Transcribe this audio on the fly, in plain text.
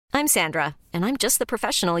I'm Sandra, and I'm just the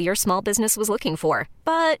professional your small business was looking for.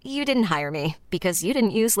 But you didn't hire me because you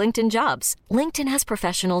didn't use LinkedIn Jobs. LinkedIn has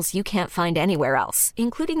professionals you can't find anywhere else,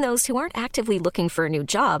 including those who aren't actively looking for a new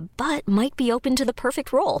job, but might be open to the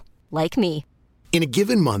perfect role, like me. In a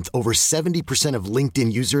given month, over 70% of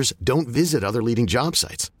LinkedIn users don't visit other leading job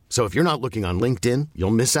sites. So if you're not looking on LinkedIn,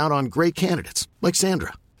 you'll miss out on great candidates like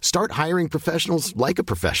Sandra. Start hiring professionals like a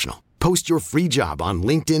professional. Post your free job on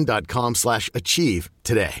linkedin.com/achieve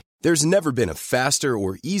today. There's never been a faster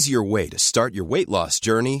or easier way to start your weight loss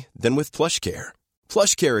journey than with PlushCare.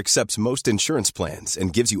 PlushCare accepts most insurance plans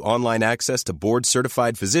and gives you online access to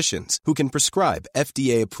board-certified physicians who can prescribe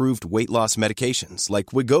FDA-approved weight loss medications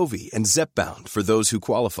like Wegovy and Zepbound for those who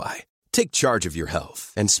qualify. Take charge of your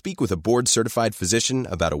health and speak with a board-certified physician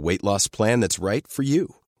about a weight loss plan that's right for you.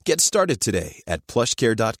 Get started today at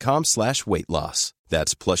plushcare.com/weightloss.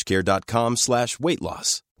 That's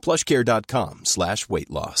plushcare.com/weightloss.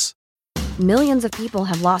 plushcare.com/weightloss. Millions of people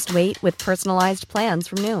have lost weight with personalized plans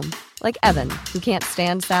from Noom. Like Evan, who can't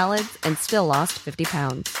stand salads and still lost 50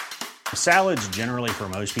 pounds. Salads generally for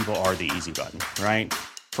most people are the easy button, right?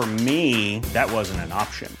 For me, that wasn't an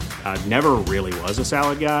option. I never really was a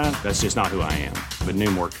salad guy. That's just not who I am. But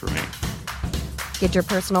Noom worked for me. Get your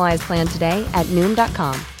personalized plan today at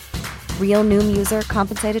Noom.com. Real Noom user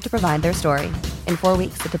compensated to provide their story. In 4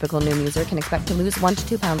 weeks, the typical Noom user can expect to lose 1 to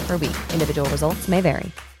 2 pounds per week. Individual results may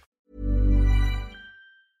vary.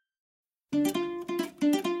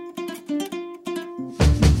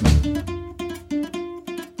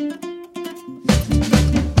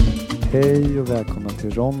 Hej och välkomna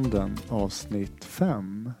till Ronden, avsnitt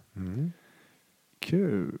 5.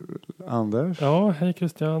 Kul. Anders? Ja, hej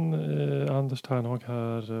Christian. Anders Ternhag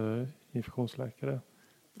här, infektionsläkare.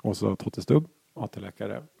 Och så Totte Stubb,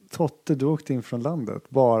 AT-läkare. Totte, du åkte in från landet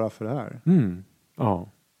bara för det här. Ja.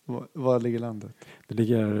 Var ligger landet? Det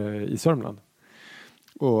ligger i Sörmland.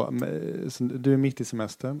 Och, så du är mitt i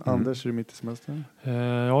semestern. Anders, är du mitt i semestern?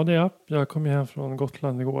 Ja, det är jag. Jag kom hem från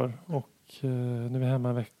Gotland igår och nu är vi hemma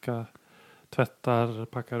en vecka. Tvättar,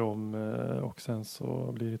 packar om och sen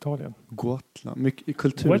så blir det Italien. Gotland.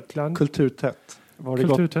 Mycket Gotland. Kulturtätt.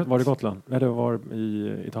 Var det Gotland? Eller var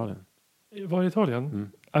i Italien? Var i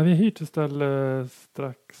Italien? Ja, vi hyrt ett ställe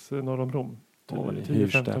strax norr om Rom.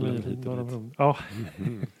 10-15 mil norr om Rom. Ja.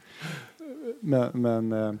 Men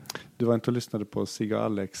du var inte och lyssnade på Sigge och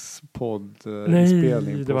Alex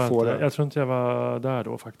poddinspelning på det var Fårö? inte. Jag tror inte jag var där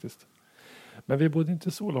då faktiskt. Men vi bodde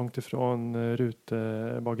inte så långt ifrån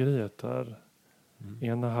Rutebageriet där.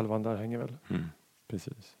 Ena halvan där hänger väl.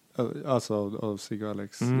 Precis. Alltså av Sigge och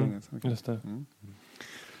Alex. Just det.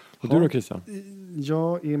 Och du då Christian?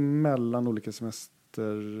 Jag är mellan olika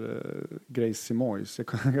semestergrejs i Mojs.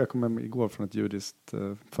 Jag kom hem igår från ett judiskt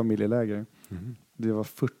familjeläger. Det var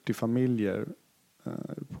 40 familjer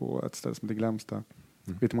på ett ställe som heter Glämsta.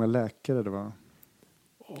 Vet du hur många läkare det var?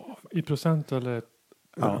 I procent eller?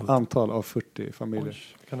 Antal av 40 familjer. Oj,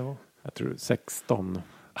 kan det vara? Jag tror 16.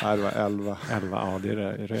 Nej, det var 11. 11, ja det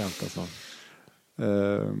är rent alltså.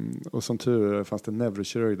 Och som tur fanns det en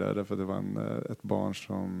neurokirurg där. Därför det var ett barn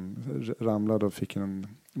som ramlade och fick en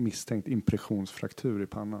misstänkt impressionsfraktur i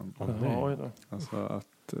pannan. Alltså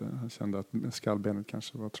att han kände att skallbenet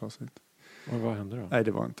kanske var trasigt. Och vad hände då? Nej,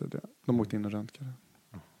 det var inte det. De åkte in och röntgade.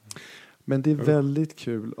 Men det är väldigt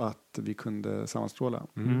kul att vi kunde sammanstråla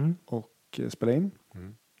och spela in.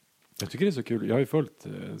 Jag tycker det är så kul. Jag har ju följt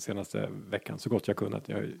senaste veckan så gott jag kunnat.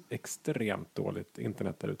 Jag har ju extremt dåligt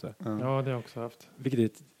internet där ute. Ja, det har jag också haft.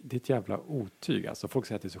 Vilket det är ett jävla otyg. Alltså folk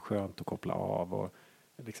säger att det är så skönt att koppla av och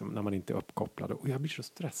liksom när man inte är uppkopplad. Och jag blir så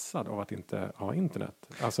stressad av att inte ha internet.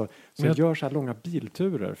 Alltså, så jag gör så här långa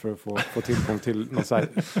bilturer för att få tillgång till någon så här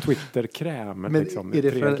Twitter-kräm. Men liksom,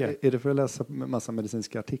 är det för att läsa massa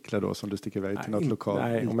medicinska artiklar då som du sticker iväg till något lokalt?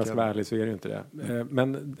 Nej, om jag ska vara ärlig så är det inte det.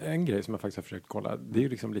 Men en grej som jag faktiskt har försökt kolla, det är ju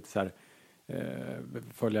liksom lite så här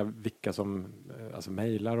följa vilka som alltså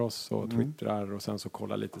mejlar oss och twittrar och sen så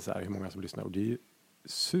kolla lite så här hur många som lyssnar. Och det är ju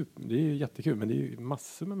det är ju jättekul, men det är ju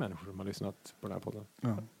massor med människor som har lyssnat på den här podden.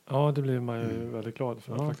 Ja, det blir man ju väldigt glad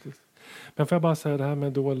för faktiskt. Men får jag bara säga det här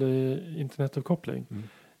med dålig internetuppkoppling.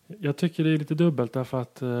 Jag tycker det är lite dubbelt därför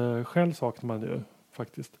att själv saknar man ju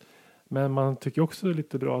faktiskt. Men man tycker också det är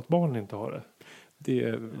lite bra att barnen inte har det. Det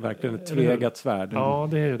är verkligen ett tvegat svärd. Ja,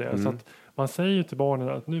 det är ju det. Så att man säger ju till barnen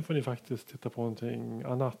att nu får ni faktiskt titta på någonting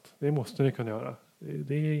annat. Det måste ni kunna göra.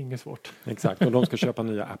 Det är inget svårt. Exakt, och de ska köpa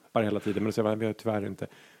nya appar hela tiden. Men så vi har tyvärr inte,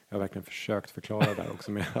 jag har verkligen försökt förklara där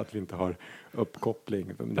också med att vi inte har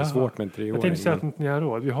uppkoppling. Det är svårt med en 3-åring. Jag tänkte säga att inte ni har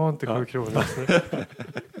råd. Vi har inte 7 kronor.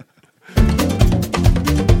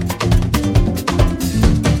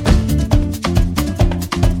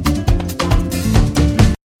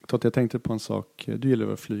 Totte, jag tänkte på en sak. Du gillar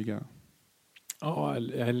att flyga. Ja,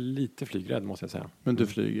 jag är lite flygrädd måste jag säga. Men du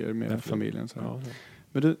flyger med familjen? Så. Ja.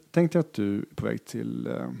 Men du tänkte att du är på väg till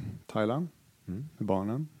Thailand med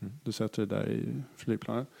barnen. Du sätter dig där i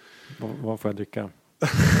flygplanet. Vad får jag dricka?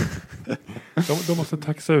 De måste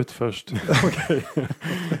taxa ut först. Okej.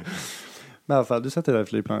 Men i alla fall, du sätter dig där i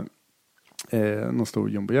flygplanet. Någon stor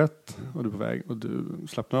jumbojet och du är på väg. Och du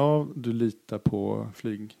slappnar av, du litar på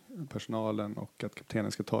flygpersonalen och att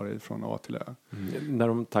kaptenen ska ta dig från A till Ö. När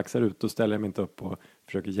de taxar ut, då ställer jag mig inte upp och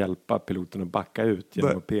försöker hjälpa piloten att backa ut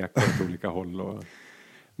genom att peka åt olika håll. Och...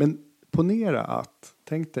 Men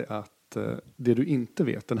tänk dig att det du inte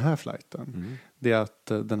vet den här flighten, det är att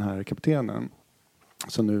den här kaptenen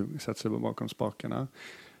som nu sätter sig bakom spakarna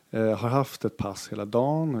har haft ett pass hela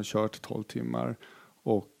dagen, har kört 12 timmar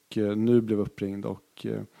och nu blev uppringd och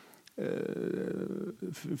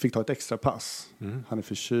fick ta ett extra pass. Han är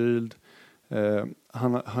förkyld.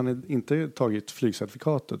 Han har inte tagit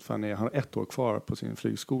flygcertifikatet för han har 1 år kvar på sin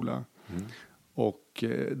flygskola. Och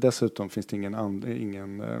dessutom finns det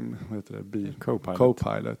ingen vad heter det,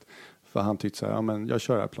 co-pilot. För han tyckte så här, men jag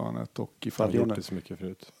kör det här planet. Och ifall jag har gjort det så mycket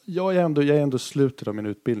förut. Jag är ändå slutet av min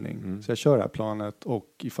utbildning. Så jag kör det här planet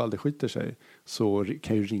och ifall det skiter sig så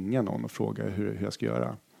kan jag ringa någon och fråga hur jag ska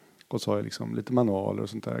göra. Och så har jag liksom lite manualer och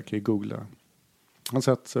sånt där. Jag kan ju googla. Han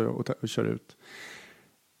sätter sig och kör ut.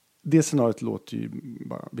 Det scenariot låter ju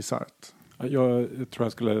bara bisarrt. Jag tror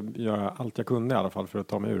jag skulle göra allt jag kunde i alla fall för att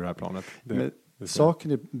ta mig ur det här planet. Men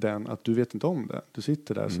saken är den att du vet inte om det. Du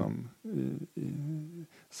sitter där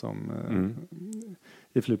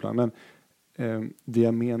i flygplan. Men det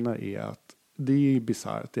jag menar är att det är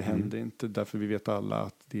bisarrt. Det händer inte. Därför vi vet alla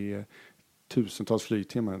att det är tusentals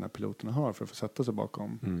flygtimmar den här piloterna har för att få sätta sig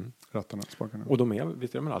bakom rattarna. Spakarna. Och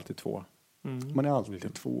visst är man alltid 2? Man är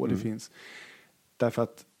alltid 2. Det finns. Därför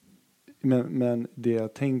att men det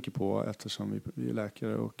jag tänker på eftersom vi är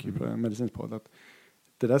läkare och i medicinsk podd att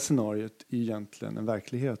det där scenariot är egentligen en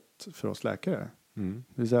verklighet för oss läkare. Det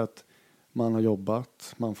vill säga att man har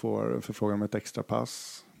jobbat, man får förfrågan om ett extra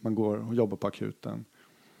pass, man går och jobbar på akuten.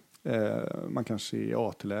 Man kanske är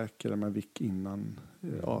AT-läkare, man gick innan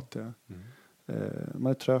AT.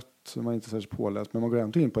 Man är trött, man är inte särskilt påläst, men man går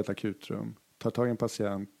ändå in på ett akutrum, tar tag i en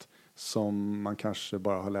patient som man kanske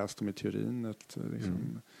bara har läst om i teorin,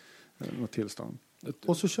 något tillstånd.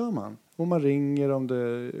 Och så kör man. Och man ringer om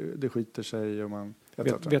det skiter sig. Och man,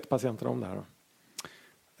 vet patienterna om det här då?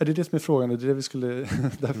 Är det som är frågan? Det är det vi skulle,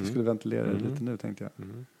 därför vi skulle ventilera lite nu, tänkte jag.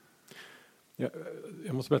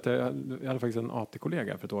 Jag måste berätta, jag hade faktiskt en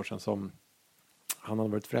AT-kollega för ett år sedan som han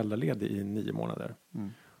hade varit föräldraledig i 9 månader.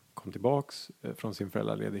 Kom tillbaks från sin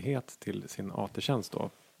föräldraledighet till sin AT-tjänst då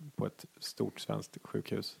på ett stort svenskt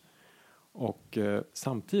sjukhus. Och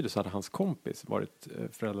samtidigt så hade hans kompis varit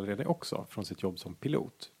föräldraledig också från sitt jobb som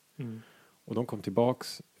pilot. Och de kom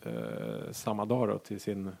tillbaks samma dag då till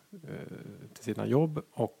sina jobb.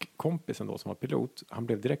 Och kompisen då som var pilot, han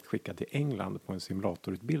blev direkt skickad till England på en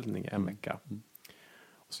simulatorutbildning i en vecka.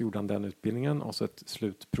 Och så gjorde han den utbildningen och så ett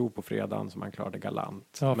slutprov på fredagen som han klarade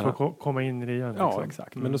galant. Ja, för att komma in i det igen. Ja,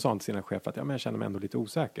 exakt. Men då sa han till sina chefer att jag känner mig ändå lite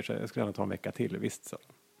osäker så jag skulle gärna ta en vecka till. Visst,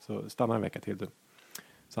 så stanna en vecka till du.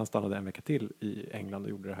 Så han stannade en vecka till i England och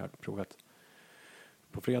gjorde det här provet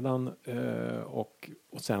på fredagen.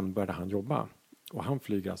 Och sen började han jobba. Och han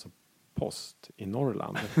flyger alltså post i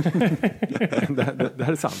Norrland. det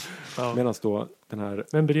här är sant. Ja. Medan då den här...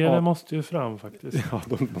 Men breven måste ju fram faktiskt. Ja,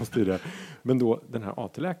 de måste ju det. Men då den här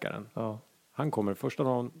AT-läkaren. Ja. Han kommer första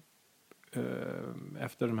dagen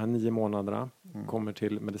efter de här 9 månaderna. Kommer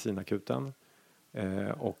till medicinakuten.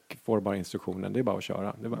 Och får bara instruktionen. Det är bara att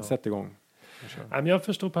köra. Det är bara, sätt igång. Jag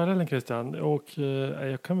förstår parallellen, Christian, och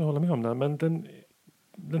jag kan väl hålla med om det, men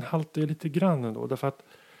den haltar ju lite grann ändå, därför att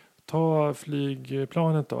ta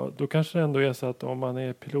flygplanet då kanske det ändå är så att om man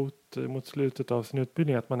är pilot mot slutet av sin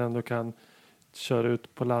utbildning att man ändå kan köra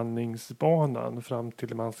ut på landningsbanan fram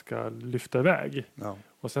till man ska lyfta iväg. Ja.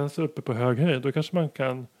 Och sen så uppe på hög höjd, då kanske man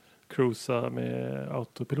kan cruisa med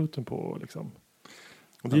autopiloten på liksom.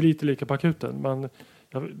 Och det är lite lika på akuten,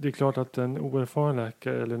 det är klart att en oerfaren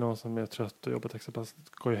läkare eller någon som är trött och jobbat extra pass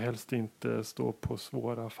ska ju helst inte stå på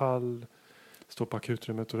svåra fall, stå på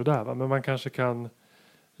akutrummet och det där. Va? Men man kanske kan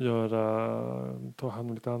ta hand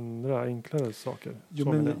om lite andra enklare saker.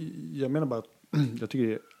 Jag menar bara att jag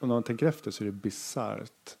tycker om man tänker efter så är det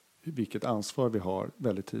bisarrt vilket ansvar vi har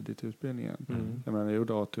väldigt tidigt i utbildningen. Jag menar, när jag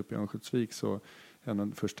gjorde AT uppe i Örnsköldsvik så en av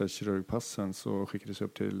de första kirurgpassen så skickades jag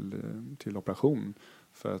upp till operation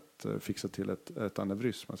för att fixa till ett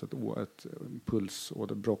aneurysm, alltså ett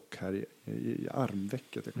pulsåderbråck här i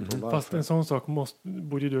armvecket. Fast en sån sak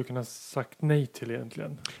borde du kunna sagt nej till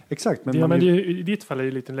egentligen. Exakt. Men i ditt fall är det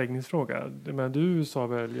en liten läggningsfråga. Men du sa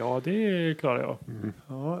väl, ja det klarar jag. Mm.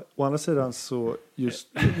 Ja, å andra sidan så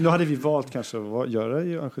nu hade vi valt kanske att göra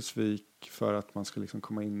i Örnsköldsvik för att man ska liksom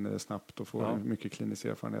komma in snabbt och få mycket klinisk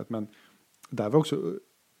erfarenhet. Men där var också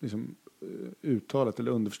liksom uttalat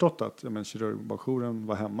eller underförstått att kirurgbakjouren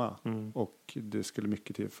var hemma och det skulle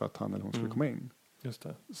mycket till för att han eller hon skulle komma in. Just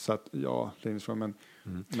det. Så att men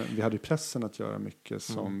vi hade ju pressen att göra mycket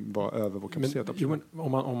som var över vår kapacitet. Men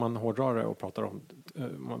om man hårdrar det och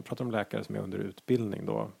pratar om läkare som är under utbildning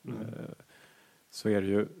då så är det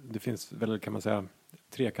ju, det finns väl kan man säga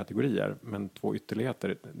 3 kategorier, men 2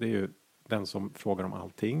 ytterligheter. Det är ju den som frågar om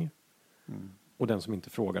allting och den som inte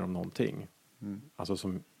frågar om någonting. Alltså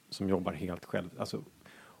som jobbar helt själv. Alltså,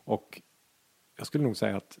 och jag skulle nog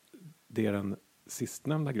säga att det är den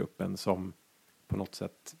sistnämnda gruppen som på något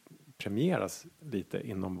sätt premieras lite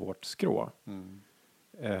inom vårt skrå.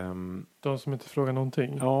 De som inte frågar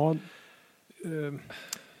någonting. Ja.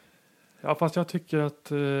 Ja, fast jag tycker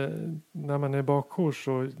att när man är bakjour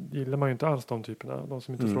så gillar man ju inte alls de typerna. De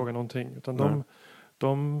som inte frågar någonting. Utan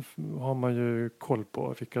de har man ju koll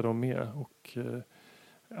på vilka de är. Och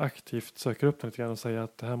aktivt söker upp dem lite grann och säger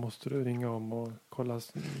att det här måste du ringa om och kolla,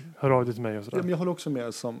 hör av dig till mig och sådär. Ja, men jag håller också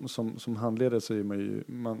med som handledare så är man ju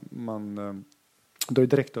man drar ju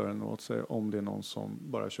direkt öronen åt sig om det är någon som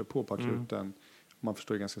bara kör på akuten. Man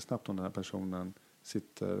förstår ju ganska snabbt om den här personen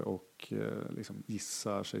sitter och liksom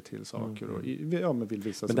gissar sig till saker och men vill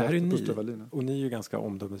visa sig. Men det här är ni, och ni är ju ganska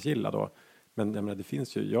omdömesgilla då. Men jag menar, det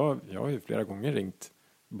finns ju, jag har ju flera gånger ringt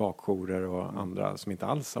bakjourer och andra som inte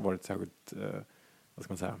alls har varit särskilt vad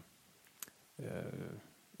ska man säga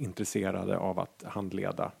intresserade av att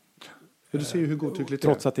handleda. Du ser ju hur godtyckligt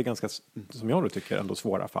trots att det är ganska, som jag då tycker, ändå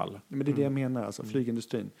svåra fall. Men det är det jag menar, alltså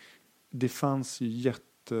flygindustrin. Det fanns ju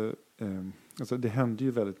alltså det hände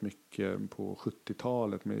ju väldigt mycket på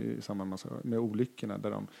 70-talet i samband med olyckorna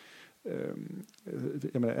där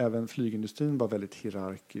jag menar, även flygindustrin var väldigt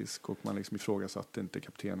hierarkisk och man liksom ifrågasatte inte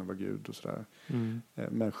kaptenen var gud och sådär.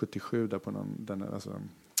 Men 77 där på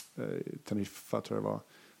Teneriffa tror jag det var,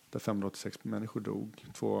 där 586 människor dog.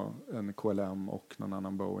 En KLM och någon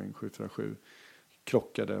annan Boeing 747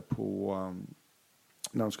 krockade på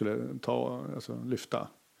när de skulle lyfta.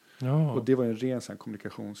 Ja. Och det var en ren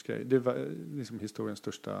kommunikationsgrej. Det var liksom historiens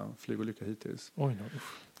största flygolycka hittills. Oj, no.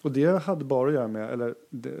 Och det hade bara att göra med,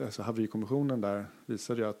 haverikommissionen där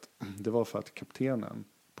visade ju att det var för att kaptenen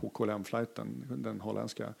på KLM-flighten, den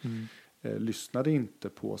holländska, lyssnade inte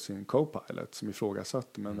på sin co-pilot som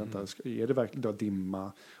ifrågasatte. Men vänta, är det verkligen, det var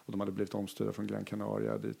dimma och de hade blivit omstyrda från Gran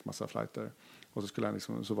Canaria dit massa flighter. Och så skulle han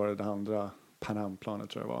så var det andra Pan Am-planet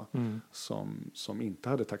tror jag var som inte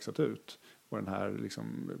hade taxat ut. Och den här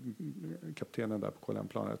kaptenen där på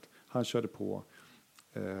KLM-planet, han körde på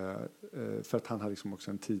för att han hade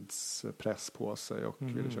också en tidspress på sig och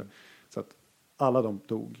ville köra. Så att alla de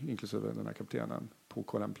dog, inklusive den här kaptenen på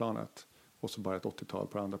KLM-planet. Och så bara ett 80-tal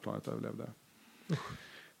på andra planet överlevde.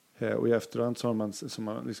 Och i efterhand så har man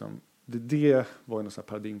det var ju något sånt här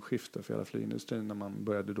paradigmskifte för hela flygindustrin när man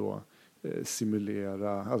började då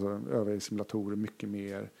simulera, alltså öva i simulatorer mycket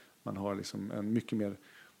mer. Man har en mycket mer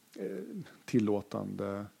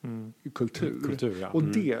tillåtande kultur. Ja. Och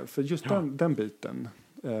för just den biten,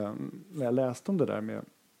 när jag läste om det där med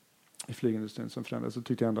i flygindustrin som förändrades så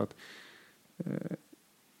tyckte jag ändå att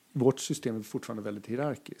vårt system är fortfarande väldigt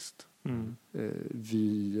hierarkiskt.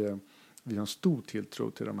 Vi har en stor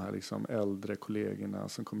tilltro till de här äldre kollegorna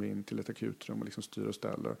som kommer in till ett akutrum och styr och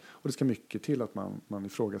ställer. Och det ska mycket till att man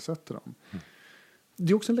ifrågasätter dem.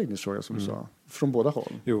 Det är också en läggningsfråga som du sa, från båda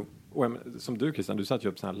håll. Jo, och som du Christian, du satte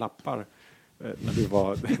ju upp såna här lappar när du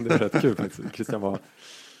var, det var rätt kul faktiskt. Christian var,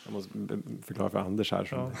 jag måste förklara för Anders här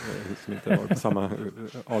som inte var på samma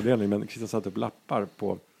avdelning, men Christian satte upp lappar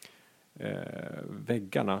på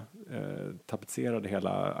väggarna, tapetserade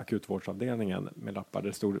hela akutvårdsavdelningen med lappar där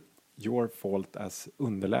det stod "Your fault as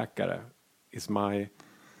underläkare is my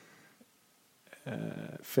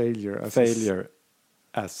failure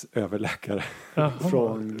as överläkare."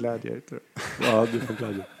 Från Gladiator. Ja, du från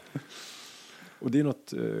Gladiator. Och det är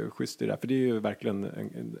något schysst i det där, för det är ju verkligen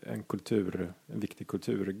en viktig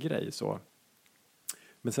kulturgrej så.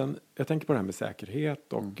 Men sen, jag tänker på det här med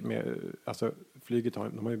säkerhet och med, alltså flyget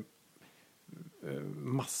de har ju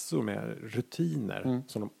massor med rutiner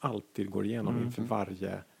som de alltid går igenom inför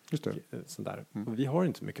varje sån där. Och vi har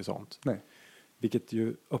inte så mycket sånt. Nej. Vilket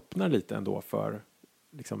ju öppnar lite ändå för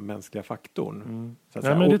liksom mänskliga faktorn. Så att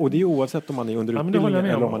Nej, säga. men Och det är oavsett om man är under utbildning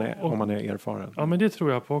eller om man är erfaren. Ja, men det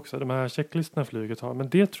tror jag på också. De här checklistorna flyget har. Men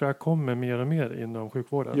det tror jag kommer mer och mer inom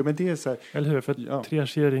sjukvården. Jo, men det är så här, eller hur? För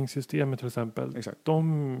triageringssystemet till exempel. Exakt.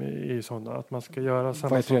 De är ju sådana att man ska göra samma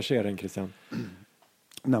Vad är triagering, Christian?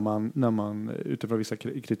 när man utifrån vissa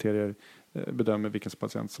kriterier bedömer vilken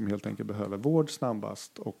patient som helt enkelt behöver vård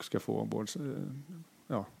snabbast och ska få vård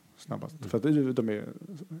snabbast. För att de är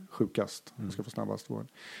sjukast och ska få snabbast vård.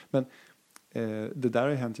 Men det där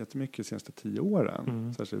har hänt jättemycket de senaste 10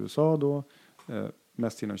 åren. Särskilt i USA då.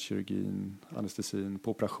 Mest inom kirurgin, anestesin,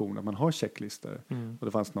 på operationer. Man har checklistor. Och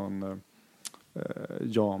det fanns någon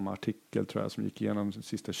JAMA-artikel tror jag som gick igenom de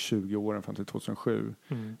sista 20 åren fram till 2007.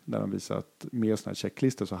 Där de visade att med sådana här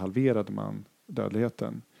checklistor så halverade man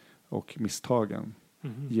dödligheten och misstagen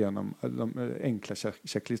genom de enkla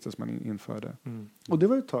checklistor som man införde. Och det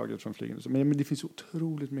var ju taget från flyget. Men det finns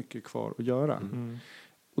otroligt mycket kvar att göra.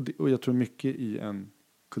 Och jag tror mycket i en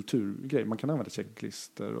kulturgrej. Man kan använda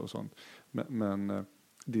checklistor och sånt. Men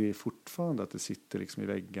det är fortfarande att det sitter liksom i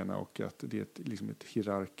väggarna och att det är liksom ett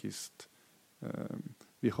hierarkiskt.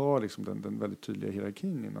 Vi har liksom den väldigt tydliga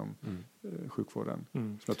hierarkin inom sjukvården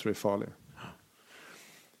som jag tror är farlig.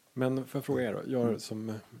 Men för att fråga er då, jag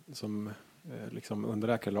som liksom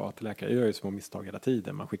underläkare eller AT-läkare, jag gör ju små misstag hela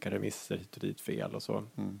tiden. Man skickar remisser hit och dit fel och så.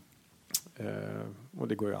 Och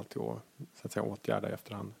det går ju alltid att, så att säga, åtgärda i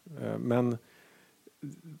efterhand. Men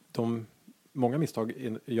många misstag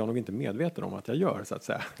är jag nog inte medveten om att jag gör, så att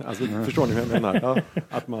säga. Alltså, förstår ni vad jag menar?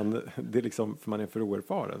 Att det är liksom, för man är för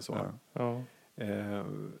oerfaren så.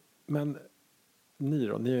 Men ni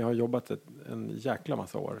har jobbat en jäkla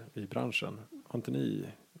massa år i branschen. Har inte ni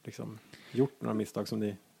liksom gjort några misstag som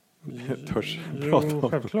ni törs prata om?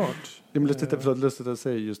 Självklart. Det är lustigt att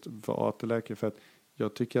säga just för AT-läkare, för att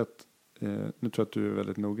jag tycker att nu tror jag att du är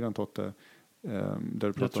väldigt noggrant åt det.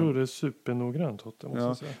 Jag tror det är supernoggrant åt det, måste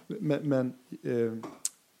jag säga. Men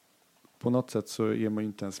på något sätt så är man ju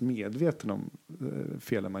inte ens medveten om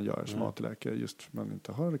felen man gör som AT-läkare, just för man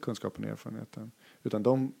inte har kunskapen och erfarenheten.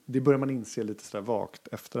 Utan det börjar man inse lite sådär vagt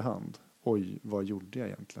efterhand. Oj, vad gjorde jag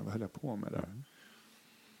egentligen? Vad höll jag på med där?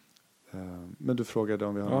 Men du frågade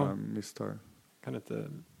om vi har några misstag. Kan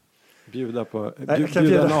inte bjuda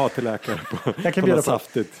en AT-läkare på något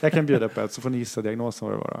saftigt? Jag kan bjuda på ett, så får ni gissa diagnosen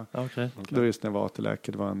vad det var. Okay. Då just när jag var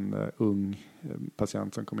AT-läkare, det var en ung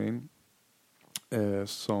patient som kom in.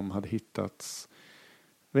 Som hade hittats.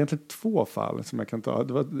 Det var egentligen 2 fall som jag kan ta.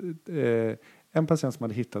 Det var en patient som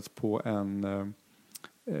hade hittats på en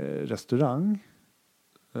restaurang.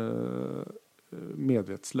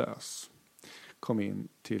 Medvetslös. Kom in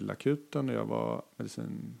till akuten och jag var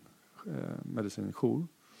medicinjour.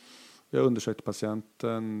 Jag undersökte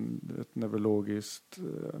patienten neurologiskt.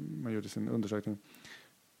 Man gjorde sin undersökning.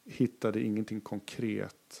 Hittade ingenting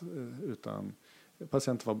konkret utan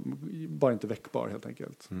patienten var bara inte väckbar helt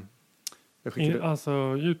enkelt.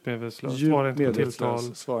 Alltså djupt medvetslös.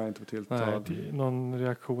 Svarar inte på tilltal. Nej, någon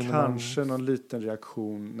reaktion? Kanske någon liten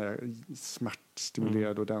reaktion när jag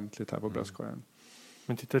smärtstimulerade ordentligt här på bröstkorgen.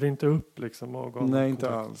 Men tittade inte upp liksom? Och nej, inte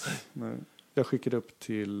alls. Nej. Jag skickade upp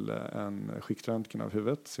till en skiktröntgen av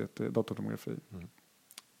huvudet, CT-datortomografi.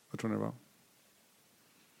 Vad tror ni det var?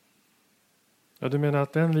 Ja, du menar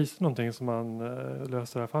att den visar någonting som man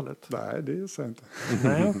löser det här fallet? Nej, det säger jag inte.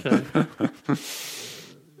 Nej, okej.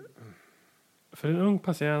 För en ung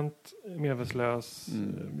patient, medvetslös,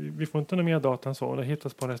 vi får inte någon mer data än så. Det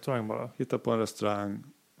hittas på en restaurang bara? Hittat på en restaurang.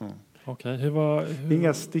 Okej,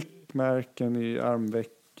 Inga stickmärken i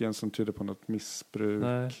armvecken som tyder på något missbruk.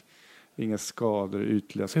 Nej. Inga skador,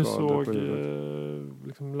 ytliga skador på huvudet. Hur såg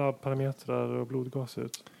liksom labbparametrar och blodgas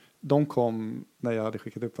ut? De kom när jag hade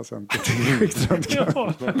skickat upp patienten till skiktröntgen.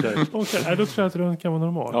 Okej. Då tror jag att röntgen var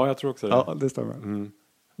normal. Ja, jag tror också det. Ja, det stämmer.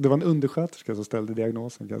 Det var en undersköterska som ställde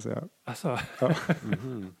diagnosen, kan jag säga. Alltså. Ja.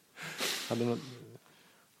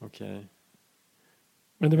 Okej.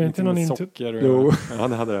 Men det var inte någon socker? Jo. Ja,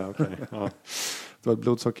 det hade det. Okay. Ja. Det var ett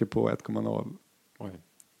blodsocker på 1,0. Oj.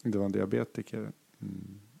 Det var en diabetiker.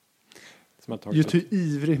 Just hur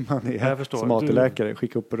ivrig man är som AT-läkare.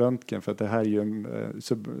 Skicka upp på röntgen, för att det här är ju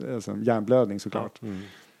en hjärnblödning såklart.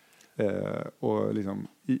 Och liksom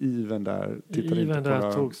i iven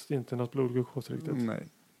där togs inte något blodglukos riktigt. Nej.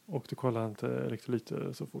 Och du kollade inte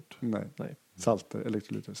elektrolyter så fort. Nej. Salter,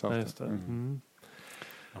 elektrolyter, salter. Ja, just det.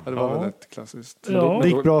 Ja, det var väl ett klassiskt. Ja. Det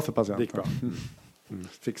gick bra för patienten. Det gick bra.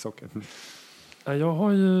 Fick socker. Jag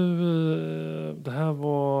har ju, det här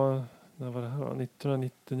var, när var det här då?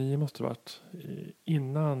 1999 måste det varit.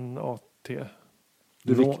 Innan AT.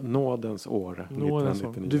 Nådens år.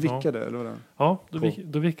 1999. Du vickade, eller vad det? Ja,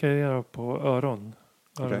 då vickade jag på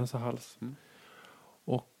öronens hals.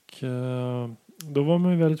 Och då var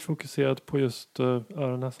man ju väldigt fokuserad på just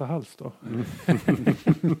öron, näsa, hals då.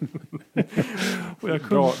 Och jag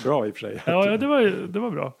bra i och för sig. Ja, det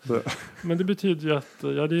var bra. Men det betyder ju att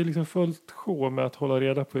jag hade liksom fullt sjå med att hålla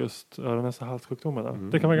reda på just öron, näsa, halssjukdomarna.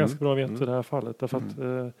 Det kan vara ganska bra att veta i det här fallet. Därför att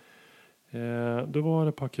då var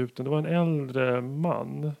det på akuten. Det var en äldre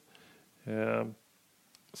man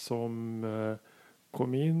som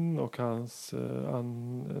kom in och hans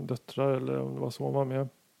döttrar, eller om det var så, var med.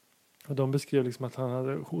 Och de beskrev liksom att han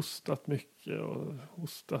hade hostat mycket och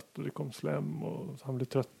det kom slem och han blev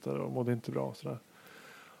tröttare och mådde inte bra och sådär.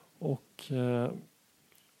 Och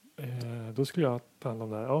då skulle jag ta hand om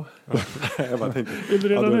det här. Ja. Jag bara tänkte, vill du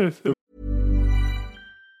redan nu?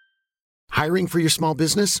 Hiring for your small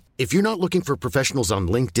business? If you're not looking for professionals on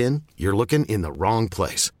LinkedIn, you're looking in the wrong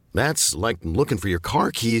place. That's like looking for your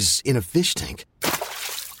car keys in a fish tank.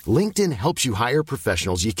 LinkedIn helps you hire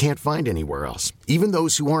professionals you can't find anywhere else, even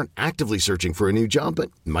those who aren't actively searching for a new job but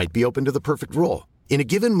might be open to the perfect role. In a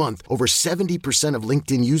given month, over 70% of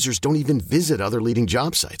LinkedIn users don't even visit other leading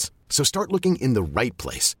job sites. So start looking in the right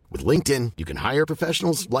place. With LinkedIn, you can hire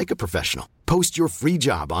professionals like a professional. Post your free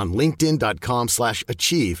job on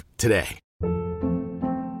linkedin.com/achieve today.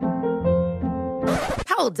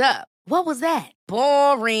 Hold up. What was that?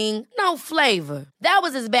 Boring. No flavor. That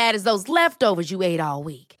was as bad as those leftovers you ate all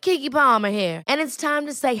week. Keke Palmer here. And it's time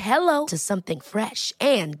to say hello to something fresh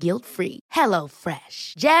and guilt-free. Hello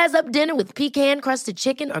Fresh. Jazz up dinner with pecan-crusted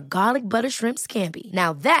chicken or garlic butter shrimp scampi.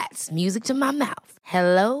 Now that's music to my mouth.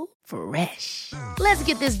 Hello Fresh. Let's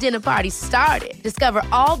get this dinner party started. Discover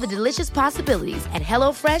all the delicious possibilities at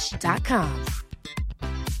hellofresh.com.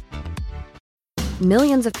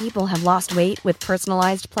 Millions of people have lost weight with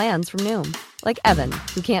personalized plans from Noom. Like Evan,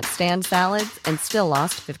 who can't stand salads and still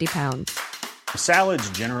lost 50 pounds.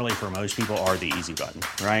 Salads generally for most people are the easy button,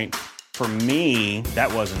 right? For me,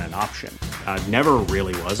 that wasn't an option. I never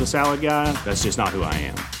really was a salad guy. That's just not who I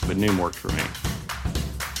am. But Noom worked for me.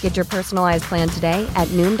 Get your personalized plan today at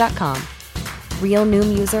Noom.com. Real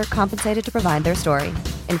Noom user compensated to provide their story.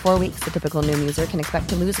 In 4 weeks, the typical Noom user can expect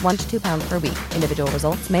to lose 1 to 2 pounds per week. Individual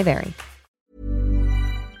results may vary.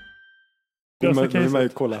 Man ju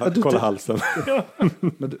kolla halsen.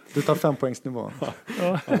 Men du tar 5-poängsnivån.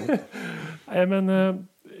 Ja. Nej, men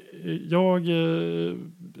jag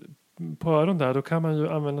på öron där, då kan man ju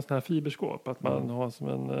använda sådana här fiberskåp. Att man har som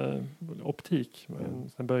en optik. En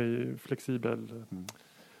sån böj, flexibel,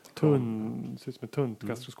 tunn, ser ut som ett tunt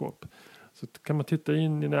gastroskop. Så kan man titta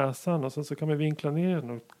in i näsan och sen så kan man vinkla ner den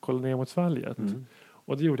och kolla ner mot svalget.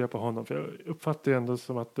 Och det gjorde jag på honom. För jag uppfattade ändå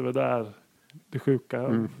som att det var där det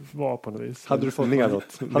sjuka var på något vis. Hade du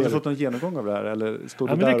fått någon genomgång av det här? Eller stod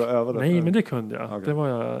du där och övade? Nej, men det kunde jag. Okay.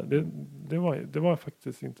 Det var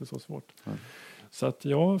faktiskt inte så svårt. Så att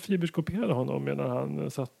jag fiberskoperade honom medan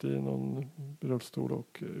han satt i någon rullstol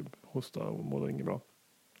och hostade och mådde inget bra.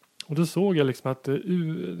 Och då såg jag liksom att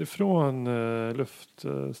från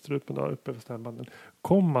luftstrupen där uppe för stämbanden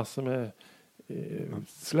kom massor med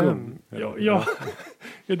slem. Ja.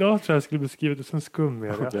 Idag tror jag skulle beskriva det som skum.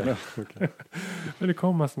 Okay. Men det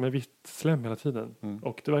kom massor med vitt slem hela tiden.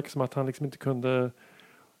 Och det verkar som att han liksom inte kunde.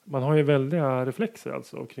 Man har ju väldiga reflexer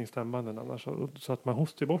alltså kring stämbanden annars. Så att man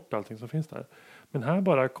hostar bort allting som finns där. Men här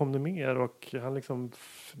bara kom det mer och han liksom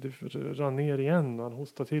det rann ner igen och han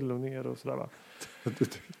hostade till och ner och sådär va.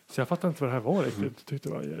 Så jag fattar inte vad det här var riktigt. Jag tyckte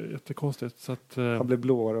det var jättekonstigt. Så att, han blev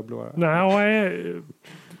blåare och blåare. Nej,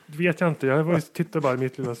 vet jag inte. Jag tittade bara i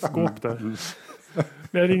mitt lilla skåp där.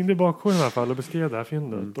 Men jag ringde bakjouren i alla fall och beskrev det här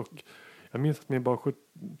fyndet. Och jag minns att min bakjour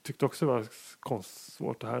tyckte också det var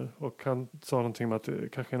svårt det här. Och han sa någonting om att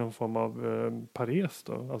det kanske är någon form av pares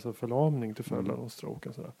då. Alltså förlamning till följd av någon stroke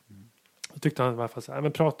och sådär. Då tyckte han i alla fall så här,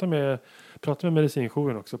 men prata med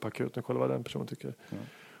medicinjouren också på akuten och kolla vad den personen tycker.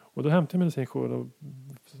 Och då hämtade jag medicinjouren och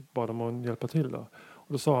bad dem att hjälpa till då.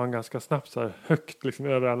 Och då sa han ganska snabbt så här högt liksom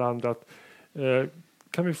över alla andra att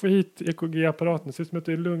kan vi få hit EKG-apparaten? Det ser ut som att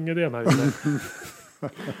det är lungödem här inne.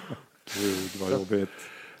 Gud, vad jobbigt.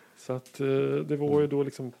 Så att det var ju då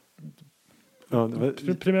liksom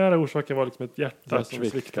primära orsaken var liksom ett hjärta som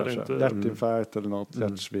sviktade inte. Hjärtinfarkt eller något,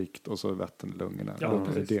 hjärtsvikt och så vatten i lungorna.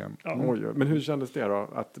 Men hur kändes det då?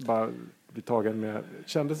 Att bara bli tagen med,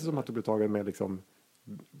 kändes det som att du blev tagen med liksom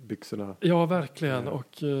byxorna? Ja, verkligen.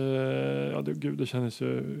 Och det kändes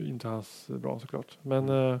ju inte alls bra såklart.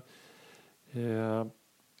 Men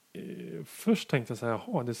först tänkte jag så här,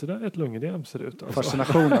 jaha, det är så där ett lungödem ser ut. Alltså.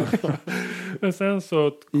 Fascinationen. Men sen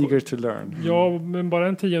så eager to learn. Ja, men bara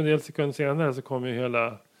en 10:e sekund senare så kom ju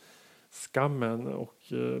hela skammen och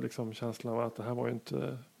liksom känslan av att det här var ju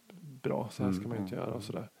inte bra, så här ska man inte göra och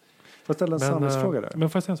sådär. jag ställa en samhällsfråga där? Men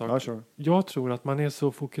får jag säga en sak? Ja, sure. Jag tror att man är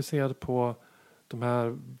så fokuserad på de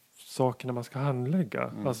här sakerna man ska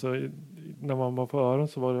handlägga. Alltså när man var på öron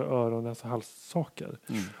så var det öron, näsa, halssaker.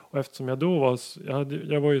 Och eftersom jag då var,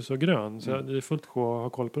 jag var ju så grön så jag hade fullt sjå att ha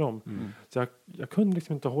koll på dem. Så jag kunde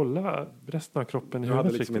liksom inte hålla resten av kroppen i huvudet. Du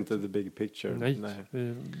hade liksom inte the big picture. Nej,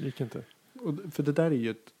 det gick inte. Och för det där är ju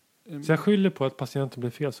ett... Så jag skyller på att patienten blev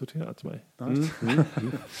felsorterad till mig.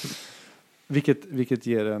 Vilket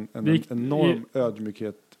ger en enorm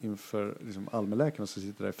ödmjukhet inför liksom allmänläkarna som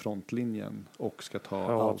sitter där i frontlinjen och ska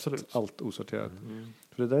ta allt osorterat.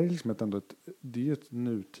 För det där är liksom det är ett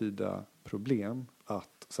nutida problem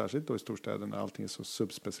att särskilt då i storstäderna när allting är så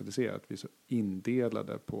subspecialiserat. Vi är så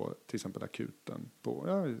indelade på till exempel akuten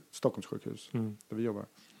på Stockholms sjukhus där vi jobbar.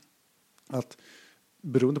 Att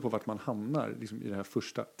beroende på vart man hamnar liksom i den här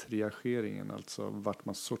första triageringen, alltså vart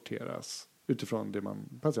man sorteras utifrån det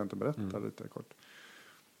patienten berättar lite kort,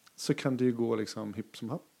 så kan det ju gå liksom hipp som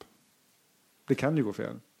happ. Det kan ju gå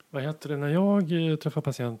fel. Vad heter det när jag träffar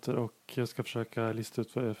patienter och ska försöka lista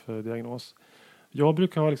ut för diagnos? Jag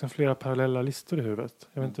brukar ha liksom flera parallella listor i huvudet.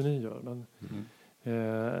 Jag vet inte hur ni gör.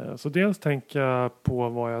 Men, så dels tänker jag på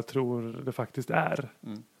vad jag tror det faktiskt är.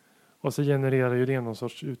 Och så genererar ju det någon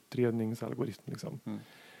sorts utredningsalgoritm. Liksom.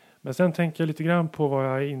 Men sen tänker jag lite grann på vad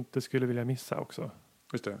jag inte skulle vilja missa också.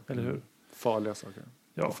 Just det. Eller hur? Farliga saker.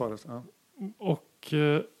 Ja.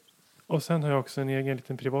 Ja. Och sen har jag också en egen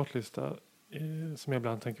liten privatlista som jag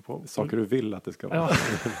ibland tänker på. Saker du vill att det ska vara. Ja.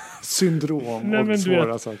 Syndrom och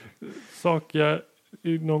svåra saker. Saker jag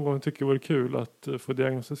någon gång tycker vore kul att få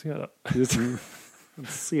diagnostisera. En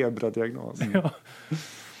zebradiagnos. Ja.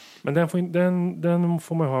 Men den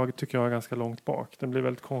får man ha, tycker jag, ganska långt bak. Den blir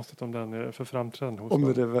väldigt konstigt om den är för framträdande hos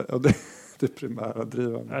om det primära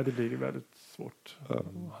drivande. Nej, det blir väldigt svårt att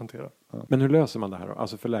hantera. Ja. Men hur löser man det här då?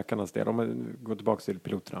 Alltså för läkarnas del, om man går tillbaka till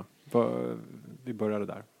piloterna. Vi började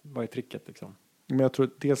där. Vad är tricket liksom? Men jag tror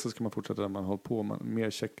att dels så ska man fortsätta där man håller på. Mer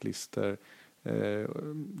checklister,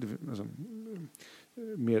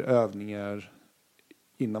 mer övningar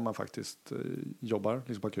innan man faktiskt jobbar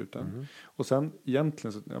liksom på akuten. Och sen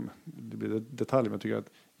egentligen, det blir detalj, men jag tycker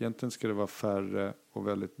att egentligen ska det vara färre och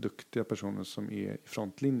väldigt duktiga personer som är i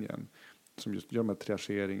frontlinjen. Som just gör med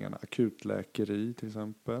triageringarna, akutläkeri till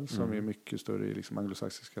exempel, som är mycket större i liksom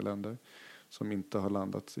anglosaxiska länder. Som inte har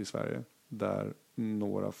landat i Sverige, där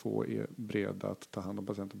några få är beredda att ta hand om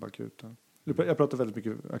patienten på akuten. Jag pratar väldigt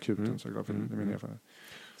mycket akuten, så jag är glad för det är min erfarenhet.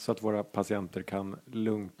 Så att våra patienter kan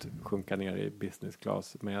lugnt sjunka ner i business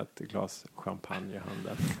class med ett glas champagne i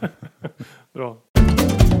handen. Bra.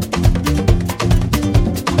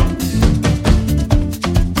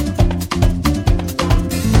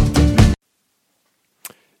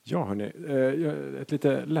 Ja, hörni. Ett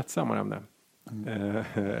lite lättsammare ämne.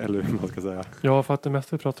 Eller hur man ska säga. Ja, för att det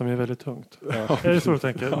mesta vi pratar om är väldigt tungt. Är det så du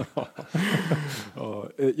tänker?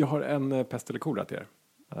 Jag har en pest eller kolera till er.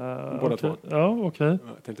 Båda två. Ja, okej.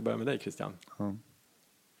 Jag tänkte börja med dig, Christian.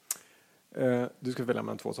 Du ska välja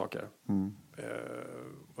mellan två saker.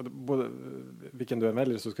 Och vilken du än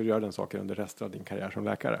väljer så ska du göra den saken under resten av din karriär som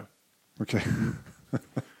läkare. Okej.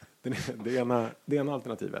 Det ena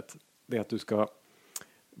alternativet, det är att du ska,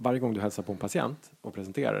 varje gång du hälsar på en patient och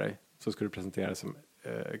presenterar dig, så ska du presentera dig som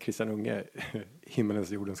Christian Unge, himmelens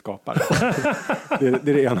och jordens skapare. Det är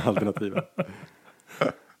det ena alternativet.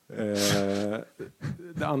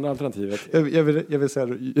 Det andra alternativet... Jag vill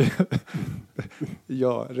säga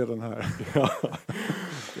ja, redan här.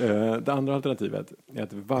 Det andra alternativet är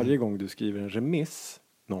att varje gång du skriver en remiss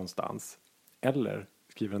någonstans eller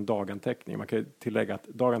skriver en daganteckning, man kan ju tillägga att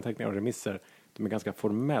daganteckningar och remisser, de är ganska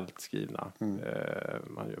formellt skrivna.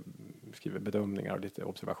 Man skriver bedömningar och lite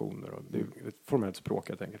observationer. Och det är ett formellt språk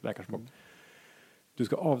helt enkelt, läkarspråk. Du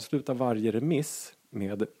ska avsluta varje remiss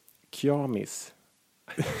med kjamis.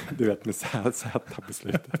 Du vet, med Z på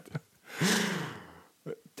slutet.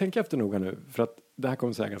 Tänk efter noga nu, för att det här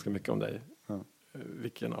kommer säga ganska mycket om dig.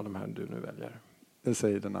 Vilken av de här du nu väljer? Jag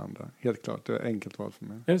säger den andra, helt klart. Det är enkelt val för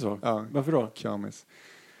mig. Är det så? Ja. Varför då? Kjamis.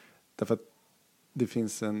 Därför att det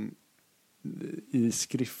finns i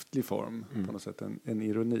skriftlig form på något sätt en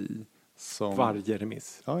ironi som... Varje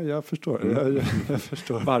remiss. Ja, jag förstår. Jag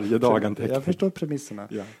förstår. Varje daganteckning. Jag förstår premisserna.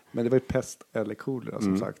 Ja. Men det var ju pest eller kolera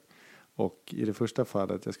som sagt. Och i det första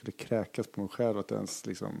fallet jag skulle kräkas på mig själv att ens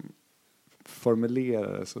liksom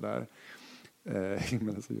formulera det sådär.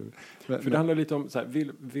 För det handlar lite om så här,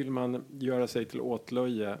 vill man göra sig till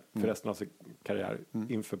åtlöje för resten av sin karriär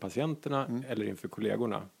inför patienterna eller inför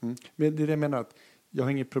kollegorna? Men det är det jag menar, att jag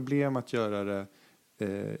har inget problem att göra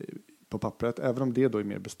det på pappret, även om det då är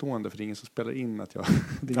mer bestående, för det är ingen som spelar in att jag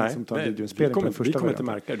det är ingen som tar videoinspelning på den första. Vi kommer inte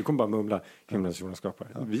märka det, du kommer bara mumla himlens jordens skapare.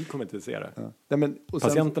 Ja. Vi kommer inte se det. Ja. Nej, men, och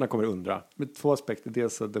patienterna kommer undra. Med 2 aspekter,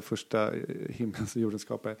 dels att det första himlens jordens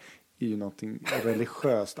skapare är ju någonting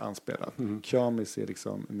religiöst anspelat. Kjamis är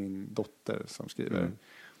liksom min dotter som skriver.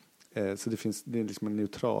 Så det är liksom en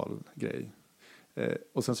neutral grej.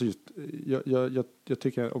 Och sen så just, jag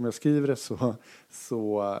tycker om jag skriver det så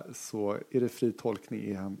är det fri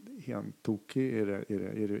tolkning. Är han tokig? Är det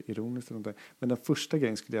ironiskt? Eller något? Men den första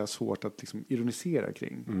grejen skulle jag ha svårt att liksom ironisera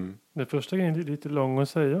kring. Den första grejen är lite lång att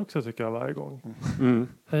säga också, tycker jag, varje gång.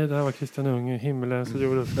 Hej, det här var Christian Unge, himmelens och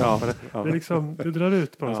jordens skapare. Det är liksom, du drar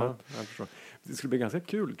ut på något sätt. Jag förstår. Det skulle bli ganska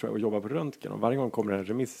kul, tror jag, att jobba på röntgen. Och varje gång kommer en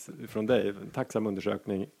remiss från dig. Tacksam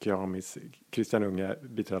undersökning, Kjamis, Christian Unge,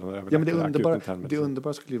 biträdande överläkare. Ja, men det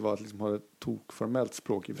underbara skulle ju vara att liksom ha ett tokformellt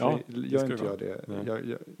språk. Jag inte gör det.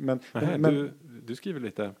 Men du skriver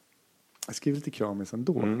lite... Jag skriver lite Kjamis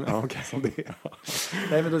ändå. Okay. Som det är.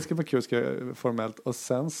 Nej, men det ska vara kul, ska jag formellt. Och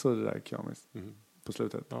sen så det där Kjamis. På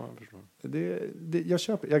slutet. Ja, jag förstår. Jag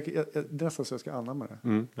köper. Det är nästan så jag ska anamma det.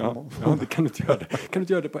 Ja, det kan du inte göra det. Kan du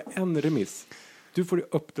inte göra det på en remiss? Du får i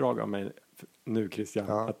uppdrag av mig nu, Christian,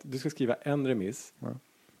 att du ska skriva en remiss. Ja.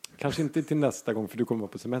 Kanske inte till nästa gång, för du kommer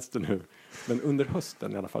vara på semester nu. Men under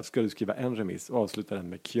hösten i alla fall ska du skriva en remiss och avsluta den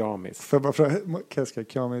med Kjamis. Får jag bara fråga, kan jag skriva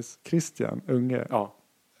Kjamis Christian Unge? Ja.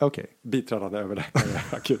 Okej. Biträdande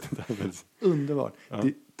överläkare, akutinternmedicin. Underbart. Ja.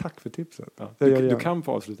 Tack för tipset. Ja. Du kan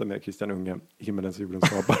få avsluta med Christian Unge, himmelens och jordens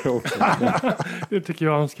skapare också. Det tycker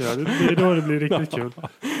jag han ska göra. Det är då det blir riktigt kul.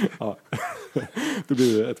 Ja. Det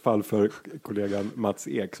blir ett fall för kollegan Mats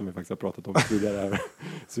Ek, som vi faktiskt har pratat om tidigare,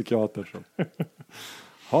 psykiater.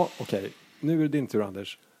 Ja, okej. Nu är det din tur,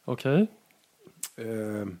 Anders. Okej.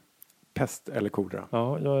 Pest eller kolera?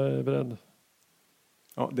 Ja, jag är beredd.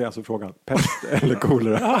 Ja, det är alltså frågan. Pest eller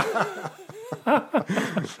kolera?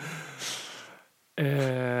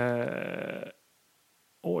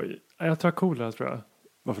 Jag tar kolera, tror jag.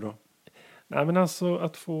 Varför då? Nej, men alltså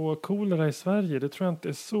att få kolera i Sverige, det tror jag inte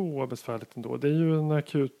är så besvärligt ändå. Det är ju en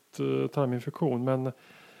akut tarminfektion, men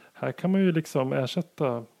här kan man ju liksom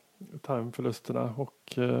ersätta tarmförlusterna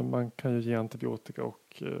och man kan ju ge antibiotika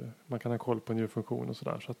och man kan ha koll på njurfunktion och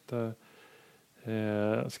sådär. Så att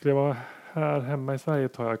skulle jag vara här hemma i Sverige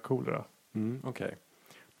tar jag kolera. Okej.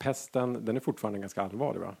 Pesten, den är fortfarande ganska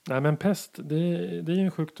allvarlig, va? Nej, men pest, det är ju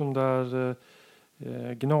en sjukdom där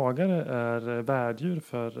gnagare är värddjur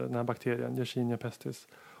för den här bakterien, Yersinia pestis.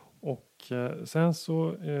 Och sen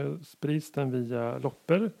så sprids den via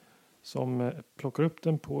loppor som plockar upp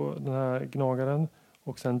den på den här gnagaren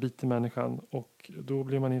och sen biter människan. Och då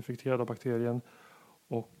blir man infekterad av bakterien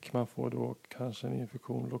och man får då kanske en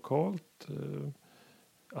infektion lokalt.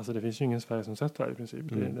 Alltså det finns ju ingen i Sverige som sett det här i princip.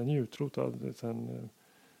 Den är utrotad sedan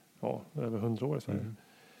över 100 år i Sverige.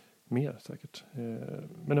 Mer säkert.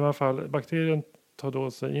 Men i alla fall, bakterien tar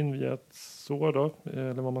då sig in via ett sår då,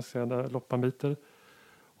 eller vad man ska säga, där loppan biter.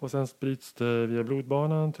 Och sen sprids det via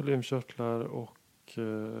blodbanan till lymfkörtlar och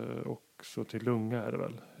också till lunga är det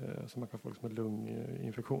väl. Så man kan få liksom en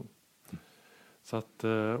lunginfektion. Så att,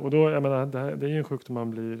 och då, jag menar, det är ju en sjukdom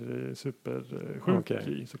man blir supersjuk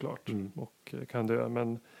i såklart. Och kan dö.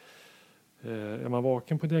 Men är man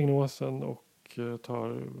vaken på diagnosen och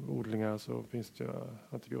tar odlingar så finns det ju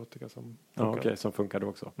antibiotika som funkar. Som funkar då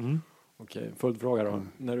också. Okej, följdfråga då.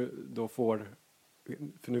 När du då får,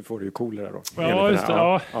 för nu får du ju kolera då. Ja, just det.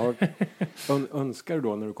 Ja. Önskar du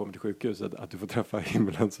då när du kommer till sjukhuset att du får träffa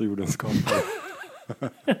himmelens och jordens skapare?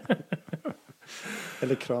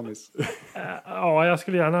 Eller Kramis. Ja, jag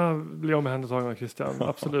skulle gärna bli omhändertagen av Christian.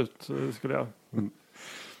 Absolut, det skulle jag.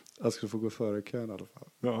 Jag skulle få gå före kön i alla fall.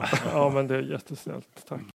 Ja, men det är jättesnällt.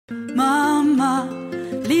 Tack. Mamma,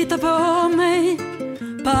 lita på mig.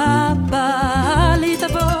 Pappa, lita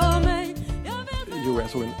på mig. Jag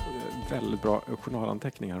såg en väldigt bra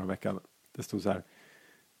journalanteckning här om veckan. Det stod så här.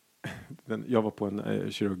 Jag var på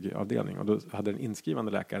en kirurgavdelning och då hade den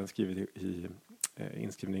inskrivande läkaren skrivit i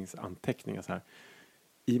inskrivningsanteckningar så här: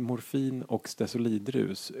 i morfin och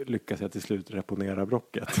stesolidrus lyckas jag till slut reponera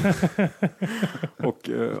brocket. Och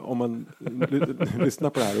om man lyssnar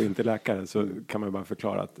på det här och inte är läkare så kan man bara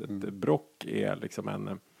förklara att ett brock är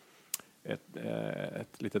liksom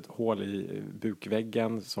ett litet hål i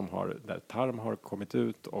bukväggen som där tarm har kommit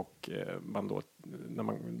ut och man då,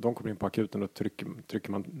 när de kommer in på akuten, då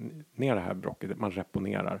trycker man ner det här brocket, man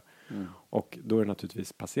reponerar. Och då är det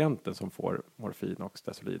naturligtvis patienten som får morfin och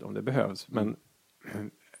stesolid om det behövs. Men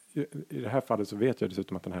i det här fallet så vet jag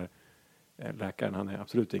dessutom att den här läkaren, han är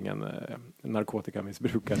absolut ingen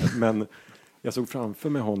narkotikamissbrukare. Men jag såg framför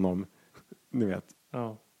mig honom, ni vet,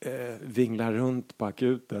 vinglar runt på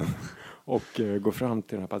akuten och går fram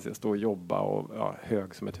till den här patienten, står och jobba och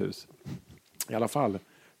hög som ett hus. I alla fall,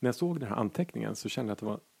 när jag såg den här anteckningen så kände jag att det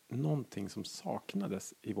var någonting som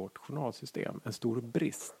saknades i vårt journalsystem. En stor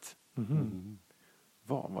brist.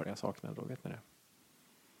 Vad var det jag saknade då? Vet ni det?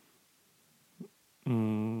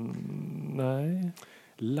 Nej.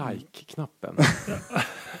 Like-knappen.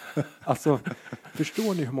 Alltså,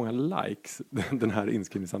 förstår ni hur många likes den här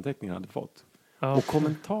inskrivningsanteckningen hade fått? Ja. Och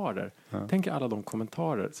kommentarer. Ja. Tänk alla de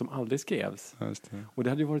kommentarer som aldrig skrevs. Ja, just det. Och det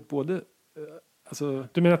hade ju varit både... Alltså,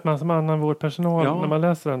 du menar att man som annan vårdpersonal, när man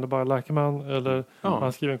läser den, då bara likar man eller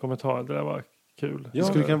man skriver en kommentar. Det där var kul. Det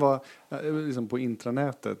skulle kunna vara liksom på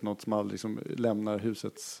intranätet, något som aldrig liksom lämnar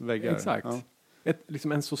husets väggar. Exakt. Ja.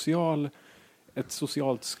 Ett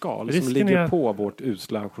socialt skal risken som ligger på vårt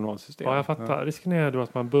usla journalsystem. Ja, jag fattar. Ja. Risken är då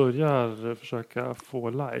att man börjar försöka få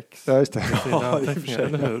likes. Ja, just det. Ja,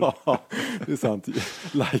 det är sant.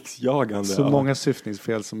 Likes-jagande. Så många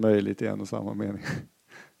syftningsfel som möjligt i en och samma mening.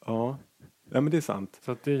 Ja, men det är sant.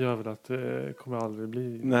 Så att det gör väl att det kommer aldrig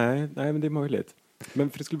bli... Nej, men det är möjligt. Men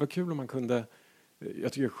för det skulle vara kul om man kunde...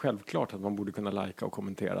 Jag tycker självklart att man borde kunna likea och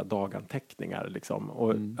kommentera daganteckningar. Liksom.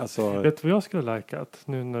 Och, alltså... Vet du vad jag skulle likat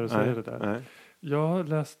nu när du säger det där? Nej. Jag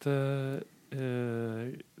läste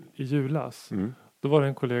i julas. Då var det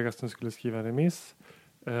en kollega som skulle skriva en remiss.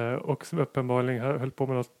 Och som uppenbarligen höll på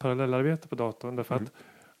med något parallellarbete på datorn. Därför att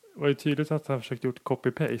det var ju tydligt att han försökt gjort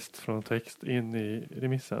copy-paste från text in i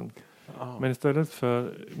remissen. Men istället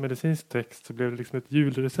för medicinsk text så blev det liksom ett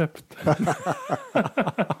julrecept.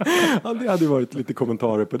 Ja, det hade varit lite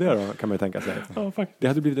kommentarer på det då, kan man ju tänka sig. Ja, faktiskt. Det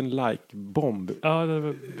hade blivit en like-bomb. Ja,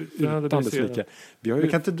 det hade blivit. Men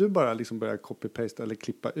kan inte du bara liksom börja copy-paste eller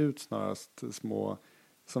klippa ut snarast små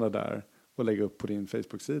sådana där och lägga upp på din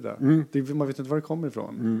Facebook-sida? Man vet inte var det kommer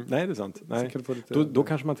ifrån. Nej, det är sant. Nej. Då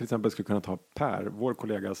kanske man till exempel skulle kunna ta Per, vår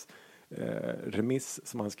kollegas remiss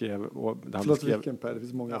som han skrev. Förlåt, vilken Per? Det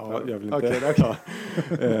finns många Per. Jag vill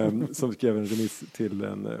inte. Som skrev en remiss till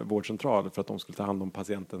en vårdcentral för att de skulle ta hand om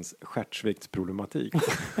patientens stjärtsviktsproblematik.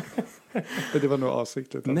 Det var nog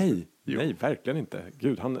avsiktligt. Nej, verkligen inte.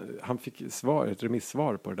 Gud, han fick ett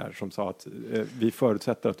remissvar på det där som sa att vi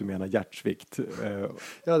förutsätter att du menar hjärtsvikt.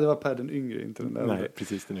 Ja, det var Per den yngre, inte den äldre. Nej,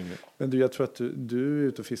 precis den yngre. Men du, jag tror att du är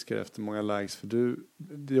ute och fiskar efter många likes. För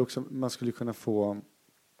det är också, man skulle kunna få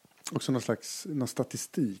också någon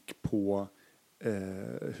statistik på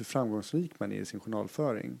hur framgångsrik man är i sin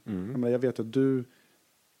journalföring. Jag vet att du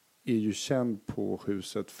är ju känd på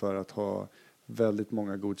huset för att ha väldigt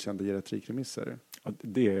många godkända geriatrikremisser. Ja,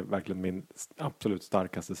 det är verkligen min absolut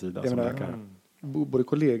starkaste sida som läkare. Både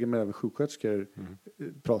kollegor men även sjuksköterskor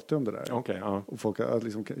pratar om det där. Okay, ja. Och folk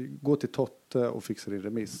liksom, gå till Totte och fixa din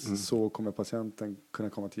remiss så kommer patienten kunna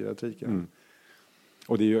komma till geriatriken.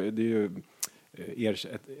 Och det är ju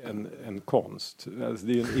en konst. Alltså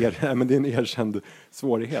det är en erkänd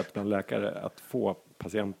svårighet bland läkare att få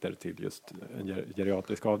patienter till just en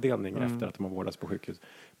geriatrisk avdelning efter att de har vårdats på sjukhus.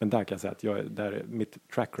 Men där kan jag säga att mitt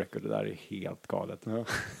track record där är helt galet. Ja.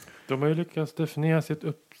 De har ju lyckats definiera sitt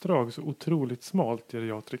uppdrag så otroligt smalt,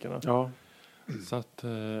 geriatrikerna. Ja. Så att det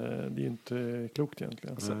är inte klokt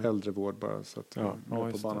egentligen. Alltså äldrevård bara så att på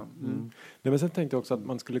banan. Nej, men sen tänkte jag också att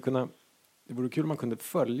man skulle kunna, det vore kul om man kunde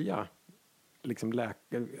följa liksom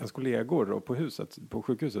ens kollegor och på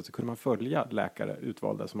sjukhuset så kunde man följa läkare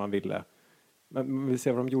utvalda som man ville. Men vi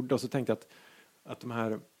ser vad de gjorde och så tänkte jag att de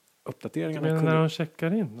här uppdateringarna... Men när de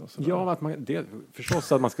checkar in? Och ja,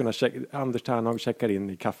 förstås att man ska kunna Anders Ternhag checkar in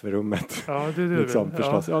i kafferummet. Ja, det är det. Liksom,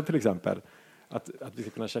 förstås. Ja, till exempel. Att vi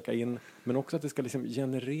ska kunna checka in. Men också att det ska liksom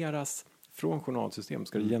genereras från journalsystem.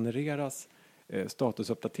 Ska det genereras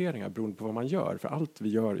statusuppdateringar beroende på vad man gör. För allt vi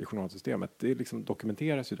gör i journalsystemet, det liksom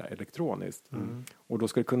dokumenteras ju där elektroniskt. Och då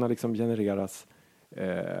ska det kunna liksom genereras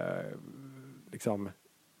liksom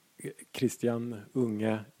Christian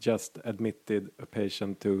Unge just admitted a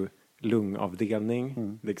patient to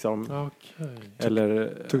lungavdelning. Liksom. Okay.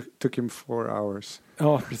 Eller took him 4 hours.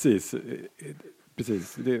 Ja, precis.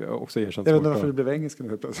 Precis, det är också erkänt. Jag vet inte varför det blev engelska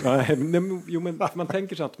nu plötsligt. Men man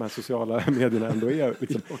tänker sig att de här sociala medierna ändå är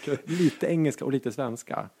liksom lite engelska och lite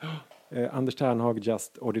svenska. Anders Ternhag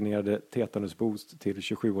just ordinerade tetanusboost till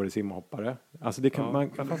 27-årig simhoppare. Alltså det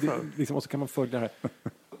kan liksom, och så kan man följa det här.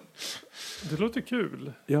 Det låter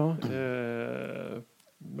kul. Ja.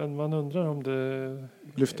 Men man undrar om det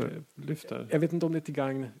lyfter. Jag vet inte om det är till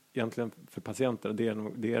gagn egentligen för patienter.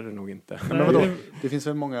 Det är det nog inte. Men vadå? Det finns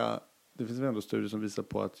väl många... Det finns väl ändå studier som visar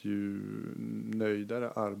på att ju nöjdare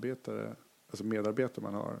alltså medarbetare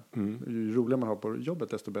man har, ju roligare man har på jobbet,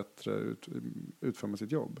 desto bättre utför man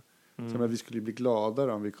sitt jobb. Så vi skulle bli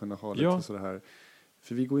gladare om vi kunde ha lite så här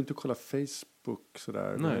För vi går inte att kolla Facebook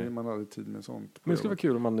sådär. Nej. Man har aldrig tid med sånt. Men det skulle vara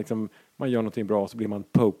kul om man gör någonting bra så blir man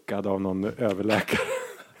pokad av någon överläkare.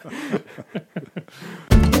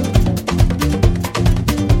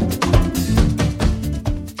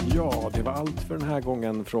 Ja, det var allt för den här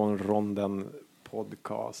gången från Ronden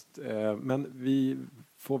Podcast. Men vi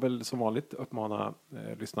får väl som vanligt uppmana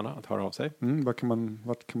lyssnarna att höra av sig. Vart kan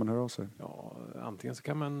man höra av sig? Ja, antingen så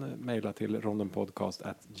kan man mejla till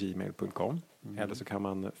rondenpodcast@gmail.com eller så kan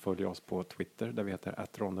man följa oss på Twitter där vi heter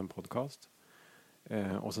 @rondenpodcast.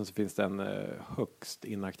 Och sen så finns det en högst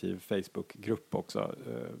inaktiv Facebookgrupp också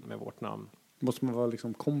med vårt namn. Måste man vara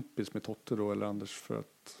liksom kompis med Totte då eller Anders för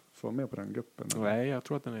att få vara med på den gruppen? Eller? Nej, jag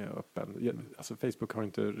tror att den är öppen. Alltså Facebook har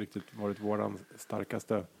inte riktigt varit våran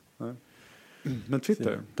starkaste. Nej. Men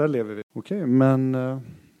Twitter, där lever vi. Okej, men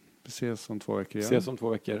vi ses om 2 veckor igen. Ses om 2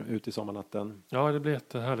 veckor, ut i sommarnatten. Ja, det blir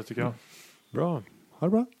jättehärligt tycker jag. Bra. Ha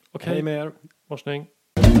det bra. Okej. Hej med er. Morsning.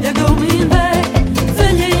 Jag går min väg,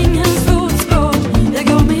 följer ingens fotspår. Jag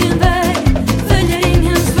går min väg, följer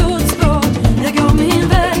ingens fotspår. Jag går min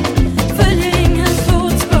väg, följer ingens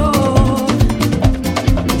fotspår.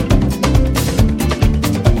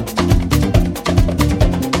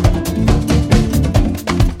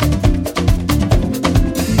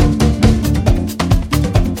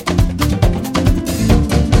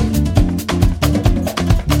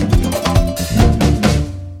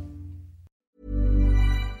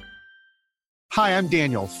 Hi, I'm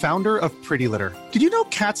Daniel, founder of Pretty Litter. Did you know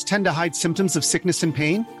cats tend to hide symptoms of sickness and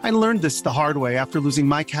pain? I learned this the hard way after losing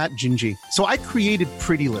my cat, Gingy. So I created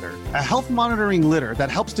Pretty Litter, a health monitoring litter that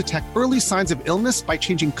helps detect early signs of illness by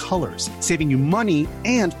changing colors, saving you money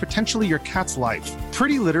and potentially your cat's life.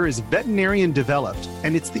 Pretty Litter is veterinarian developed,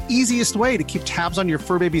 and it's the easiest way to keep tabs on your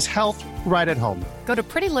fur baby's health right at home. Go to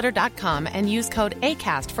prettylitter.com and use code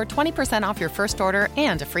ACAST for 20% off your first order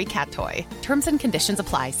and a free cat toy. Terms and conditions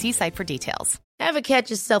apply. See site for details. Ever catch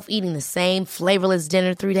yourself eating the same flavorless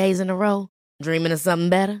dinner 3 days in a row? Dreaming of something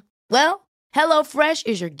better? Well, HelloFresh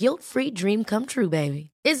is your guilt-free dream come true, baby.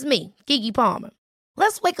 It's me, Keke Palmer.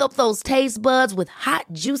 Let's wake up those taste buds with hot,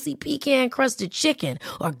 juicy pecan-crusted chicken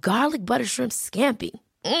or garlic butter shrimp scampi.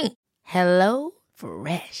 Hello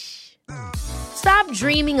Fresh. Stop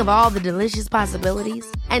dreaming of all the delicious possibilities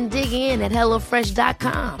and dig in at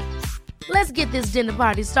HelloFresh.com. Let's get this dinner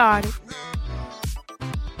party started.